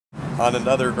on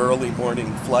another early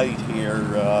morning flight here,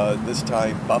 this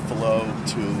time Buffalo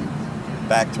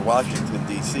back to Washington,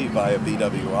 D.C. via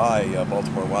BWI,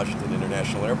 Baltimore Washington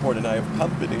International Airport, and I have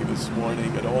company this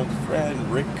morning, an old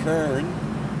friend, Rick Kern,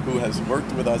 who has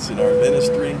worked with us in our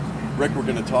ministry. Rick, we're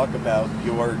going to talk about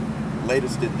your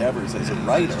latest endeavors as a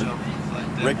writer.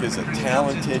 Rick is a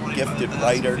talented, gifted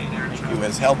writer who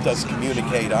has helped us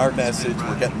communicate our message.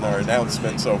 We're getting our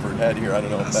announcements overhead here. I don't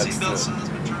know if that's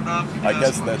I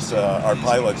guess that's our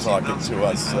pilot talking to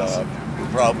us. We're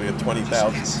probably at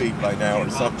 20,000 feet by now or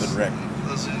something, Rick.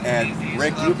 And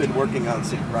Rick, you've been working on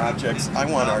some projects. I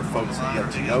want our folks to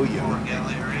get to know you,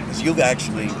 because you've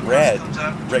actually read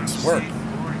Rick's work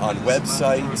on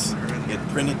websites, in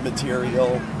printed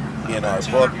material, in our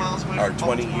book, our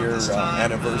 20-year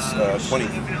anniversary,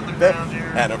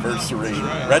 25th anniversary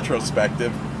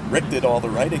retrospective. Rick did all the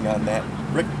writing on that.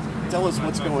 Rick, tell us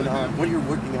what's going on. What are you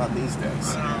working on these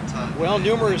days? Well,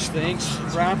 numerous things.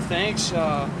 Rob, thanks.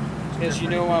 As you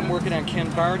know, I'm working on Ken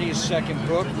Barney's second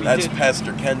book. That's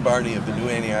Pastor Ken Barney of the New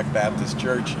Antioch Baptist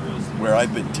Church, where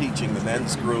I've been teaching the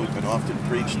men's group and often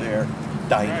preach there.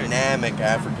 Dynamic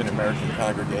African-American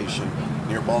congregation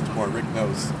near Baltimore. Rick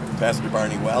knows Pastor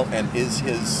Barney well and is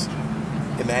his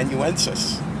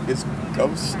amanuensis, his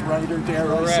ghostwriter,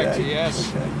 dare I say? Correct,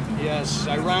 yes. Okay. Yes,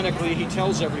 ironically, he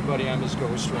tells everybody I'm his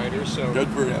ghostwriter, so good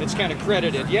for him. It's kind of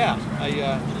credited. Yeah,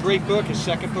 great book. His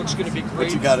second book's going to be great.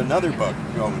 But you got another book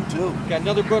going, too. Got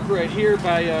another book right here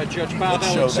by Judge Bob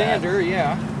Alexander,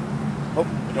 yeah. Oh,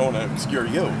 I don't want to obscure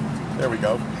you. There we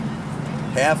go.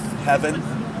 Half heaven,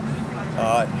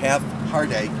 half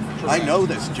heartache. Correct. I know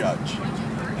this judge.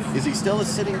 Is he still a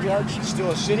sitting judge?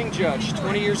 Still a sitting judge,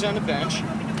 20 years on the bench.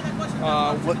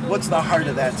 What's the heart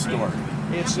of that story?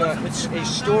 It's a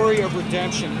story of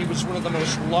redemption. He was one of the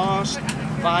most lost,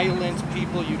 violent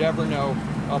people you'd ever know.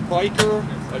 A biker,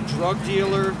 a drug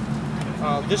dealer.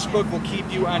 This book will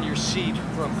keep you on your seat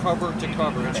from cover to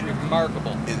cover. It's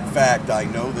remarkable. In fact, I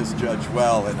know this judge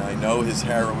well, and I know his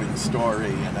harrowing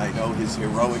story, and I know his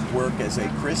heroic work as a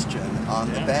Christian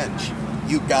on the bench.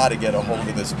 You got to get a hold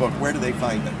of this book. Where do they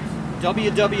find it?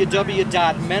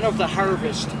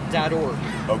 www.menoftheharvest.org.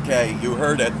 Okay, you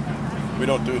heard it. We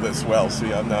don't do this well.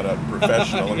 See, I'm not a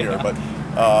professional here, but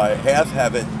half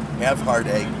heaven, half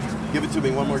heartache. Give it to me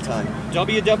one more time.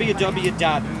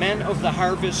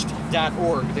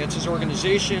 www.menoftheharvest.org. That's his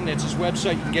organization. That's his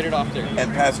website. You can get it off there.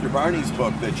 And Pastor Barney's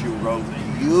book that you wrote,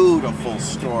 beautiful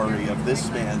story of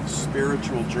this man's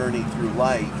spiritual journey through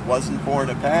life. Wasn't born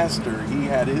a pastor. He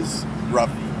had his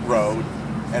rough road,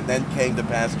 and then came to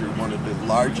pastor one of the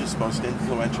largest, most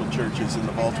influential churches in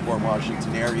the Baltimore,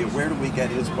 Washington area. Where do we get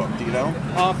his book? Do you know?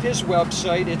 Off his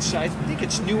website. I think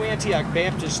it's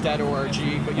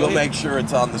newantiochbaptist.org. But we'll make sure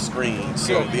it's on the screen,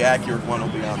 so the accurate one will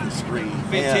be on the screen.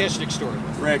 Fantastic story.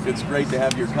 Rick, it's great to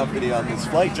have your company on this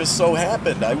flight. Just so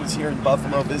happened, I was here in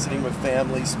Buffalo visiting with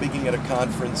family, speaking at a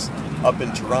conference up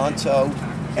in Toronto,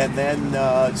 and then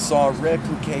saw Rick,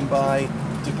 who came by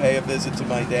to pay a visit to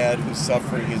my dad, who's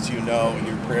suffering, as you know, and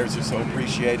your prayers are so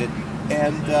appreciated.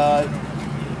 And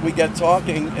we get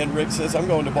talking, and Rick says, I'm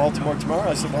going to Baltimore tomorrow.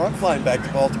 I said, well, I'm flying back to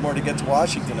Baltimore to get to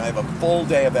Washington. I have a full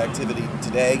day of activity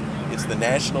today. It's the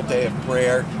National Day of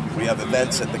Prayer. We have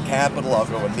events at the Capitol. I'll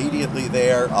go immediately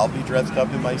there. I'll be dressed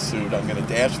up in my suit. I'm going to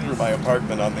dash through my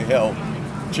apartment on the Hill,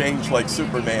 change like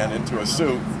Superman into a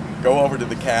suit, go over to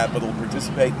the Capitol,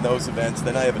 participate in those events.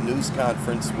 Then I have a news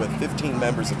conference with 15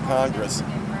 members of Congress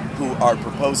who are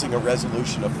proposing a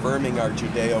resolution affirming our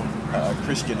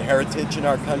Judeo-Christian heritage in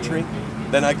our country.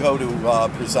 Then I go to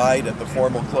preside at the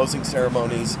formal closing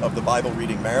ceremonies of the Bible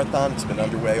Reading Marathon. It's been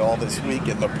underway all this week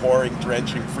in the pouring,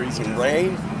 drenching, freezing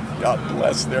rain. God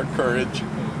bless their courage.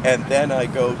 And then I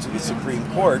go to the Supreme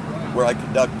Court, where I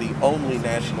conduct the only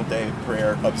National Day of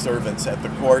Prayer observance at the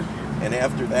court. And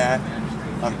after that,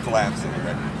 I'm collapsing,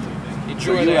 Rick.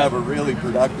 Enjoy so you have a really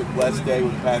productive, blessed day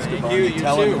with Pastor Barney.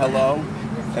 Tell him hello,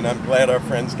 and I'm glad our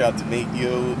friends got to meet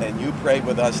you, and you prayed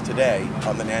with us today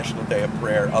on the National Day of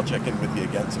Prayer. I'll check in with you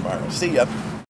again tomorrow. See ya.